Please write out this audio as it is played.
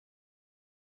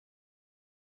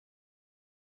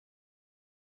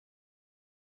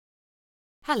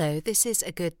Hello, this is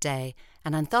A Good Day,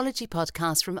 an anthology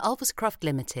podcast from Ulverscroft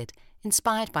Limited,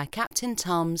 inspired by Captain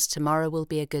Tom's Tomorrow Will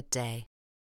Be a Good Day.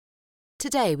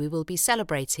 Today we will be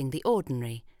celebrating the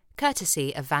ordinary,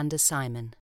 courtesy of Vanda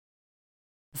Symon.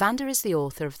 Vanda is the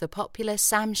author of the popular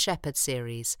Sam Shepard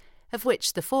series, of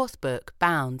which the fourth book,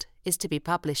 Bound, is to be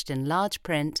published in large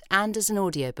print and as an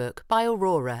audiobook by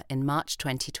Aurora in March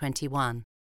 2021.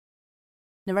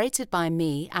 Narrated by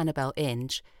me, Annabelle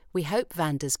Inge, we hope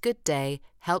Vanda's good day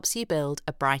helps you build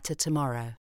a brighter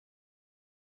tomorrow.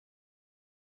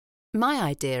 My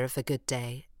idea of a good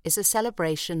day is a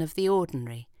celebration of the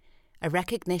ordinary, a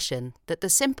recognition that the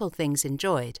simple things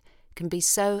enjoyed can be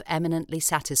so eminently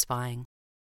satisfying.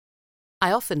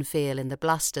 I often feel in the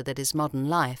bluster that is modern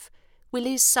life, we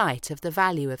lose sight of the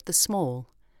value of the small,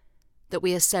 that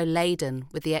we are so laden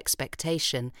with the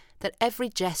expectation that every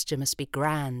gesture must be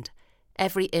grand,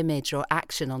 every image or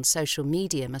action on social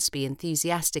media must be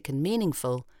enthusiastic and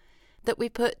meaningful, that we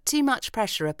put too much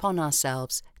pressure upon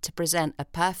ourselves to present a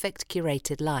perfect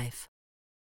curated life.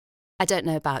 I don't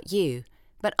know about you,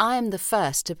 but I am the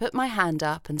first to put my hand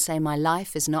up and say my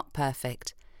life is not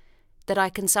perfect, that I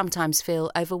can sometimes feel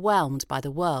overwhelmed by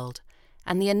the world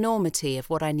and the enormity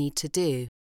of what I need to do.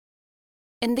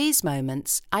 In these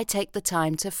moments, I take the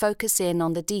time to focus in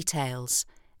on the details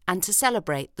and to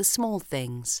celebrate the small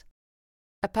things.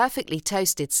 A perfectly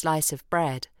toasted slice of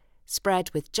bread, spread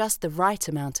with just the right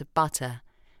amount of butter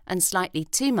and slightly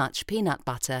too much peanut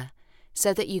butter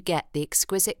so that you get the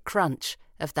exquisite crunch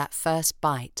of that first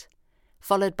bite,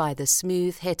 followed by the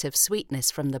smooth hit of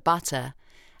sweetness from the butter,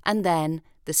 and then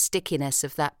the stickiness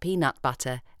of that peanut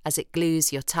butter as it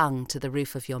glues your tongue to the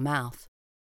roof of your mouth.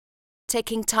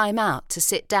 Taking time out to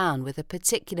sit down with a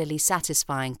particularly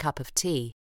satisfying cup of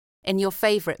tea, in your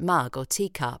favourite mug or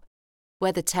teacup,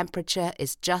 where the temperature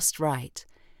is just right,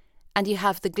 and you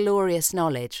have the glorious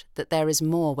knowledge that there is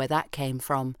more where that came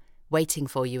from, waiting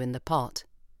for you in the pot.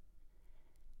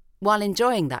 While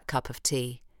enjoying that cup of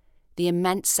tea, the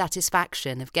immense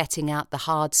satisfaction of getting out the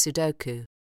hard Sudoku,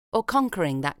 or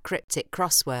conquering that cryptic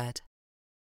crossword.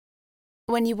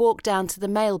 When you walk down to the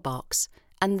mailbox,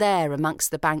 and there amongst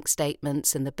the bank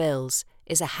statements and the bills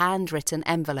is a handwritten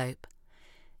envelope,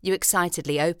 you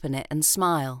excitedly open it and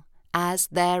smile, as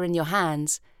there in your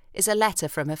hands is a letter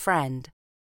from a friend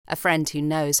who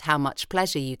knows how much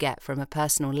pleasure you get from a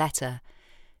personal letter,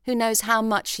 who knows how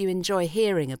much you enjoy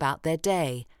hearing about their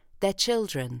day, their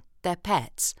children, their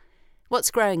pets,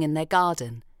 what's growing in their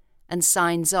garden, and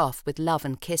signs off with love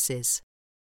and kisses.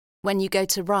 When you go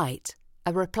to write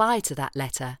a reply to that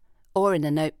letter, or in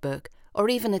a notebook, or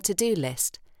even a to-do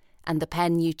list, and the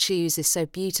pen you choose is so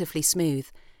beautifully smooth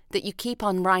that you keep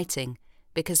on writing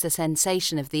because the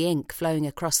sensation of the ink flowing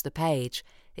across the page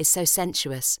is so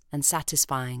sensuous and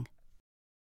satisfying.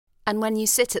 And when you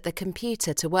sit at the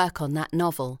computer to work on that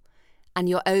novel, and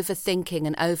your overthinking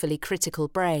and overly critical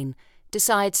brain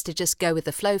decides to just go with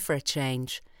the flow for a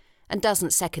change, and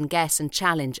doesn't second-guess and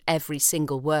challenge every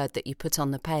single word that you put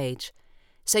on the page,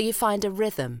 so you find a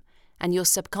rhythm, and your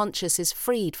subconscious is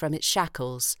freed from its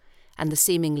shackles, and the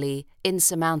seemingly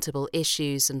insurmountable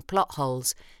issues and plot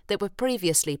holes that were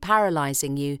previously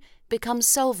paralysing you become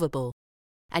solvable,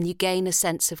 and you gain a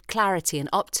sense of clarity and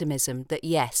optimism that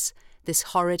yes, this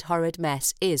horrid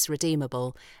mess is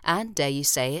redeemable, and, dare you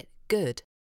say it, good.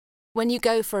 When you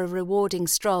go for a rewarding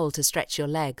stroll to stretch your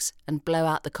legs and blow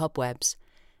out the cobwebs,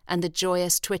 and the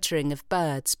joyous twittering of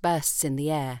birds bursts in the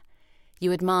air,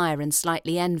 you admire and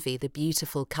slightly envy the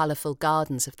beautiful, colourful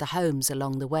gardens of the homes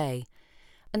along the way,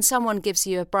 and someone gives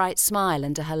you a bright smile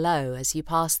and a hello as you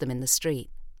pass them in the street.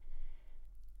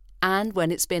 And when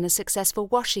it's been a successful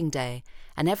washing day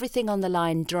and everything on the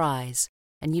line dries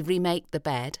and you remake the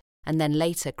bed and then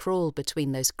later crawl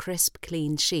between those crisp,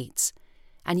 clean sheets,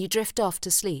 and you drift off to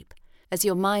sleep as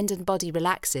your mind and body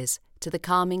relaxes to the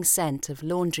calming scent of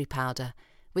laundry powder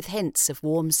with hints of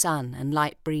warm sun and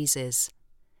light breezes.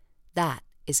 That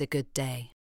is a good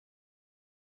day.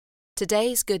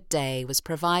 Today's good day was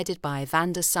provided by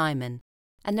Vanda Symon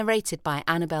and narrated by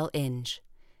Annabelle Inge.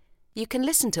 You can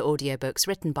listen to audiobooks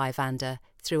written by Vanda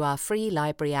through our free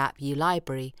library app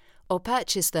uLibrary or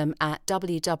purchase them at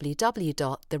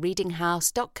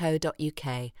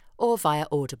www.thereadinghouse.co.uk or via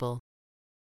Audible.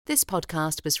 This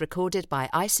podcast was recorded by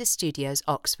Isis Studios,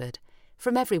 Oxford.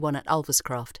 From everyone at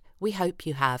Ulverscroft, we hope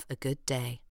you have a good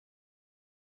day.